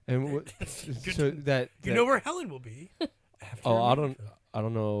drunk. And what, Good so to- that, You that- know where Helen will be. After Oh, I Music don't. Fest. I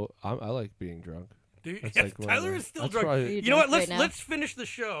don't know. I like being drunk. Dude, That's yeah, like one of Tyler the- is still that's drunk. probably- You're You know what? drunk right now? Let's finish the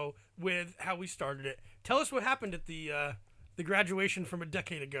show with how we started it. Tell us what happened at the graduation from a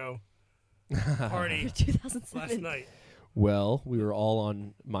decade ago party 2007. last night. Well, we were all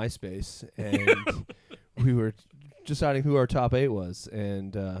on MySpace and we were deciding who our top 8 was.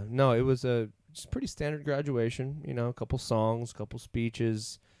 And no, it was a just pretty standard graduation. You know, a couple songs, a couple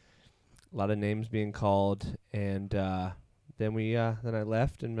speeches, a lot of names being called, and then I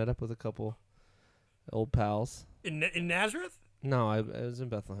left and met up with a couple old pals. In Nazareth? No, I was in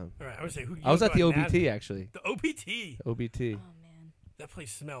Bethlehem. All right, I would say who. I was at the you OBT Nazareth. actually. The OBT. OBT. Oh man, That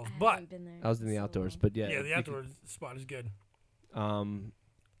place smells. I But haven't been there I was in the so outdoors, long. but yeah. yeah, the you outdoor spot is good.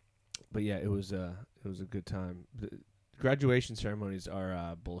 But yeah, it was a good time. The graduation ceremonies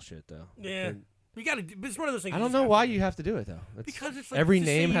are bullshit though. Yeah. They're- You got to. It's one of those things. I you don't just know have why to do. you have to do it though. Because it's like every to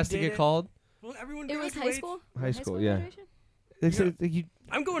say name you has to did get it. called. Well, everyone It was high graduates. school. High school, yeah. graduation? They Yeah. said that you.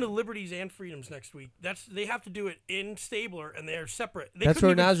 I'm going to Liberties and Freedoms next week. They have to do it in Stabler, and they're separate. They That's couldn't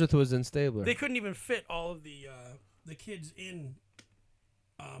where even- Nazareth was in Stabler. They couldn't even fit all of the kids in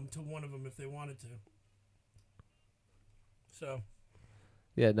to one of them if they wanted to. So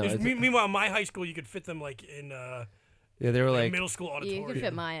Yeah, no. meanwhile, my high school you could fit them like in Yeah, they were like like middle school You auditorium. could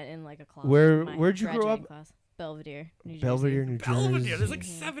fit mine in like a class. Where'd you grow up? Class. Belvedere, New Jersey. Belvedere, New Jersey. Belvedere. There's like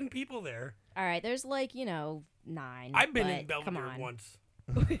Mhm. 7 people there. All right, there's like 9. I've been but in Belvedere come on. once.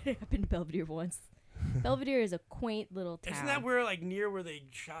 I've been to Belvedere once. Belvedere is a quaint little town. Isn't that where like near where they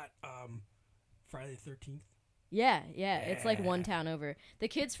shot Friday the 13th? Yeah, it's like one Yeah. town over. The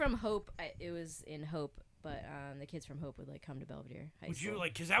kids from Hope, it was in Hope, but the kids from Hope would like come to Belvedere High Would School. you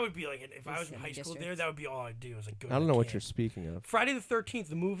like? Because that would be like if I The was in same high school there, district. that would be all I'd do. Is like go. I to don't the know what camp. you're speaking of. Friday the 13th,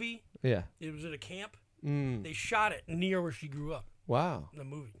 the movie. Yeah. It was at a camp. Mm. They shot it near where she grew up. Wow. In the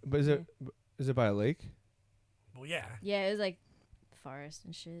movie. But is it by a lake? Well, yeah. Yeah, it was like forest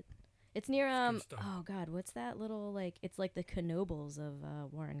and shit. It's near good stuff. oh god, what's that little like? It's like the Knobles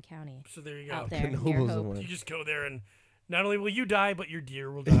of Warren County So there you go. out there near Knobles and Hope. Warren. You just go there, and not only will you die, but your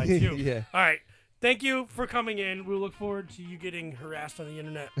deer will die too. Yeah. All right. Thank you for coming in. We look forward to you getting harassed on the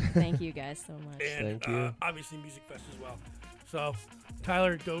internet, Thank you guys so much. and Thank you. Obviously Music Fest as well. So,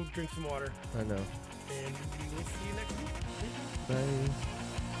 Tyler, go drink some water, I know. and we will see you next week. Bye.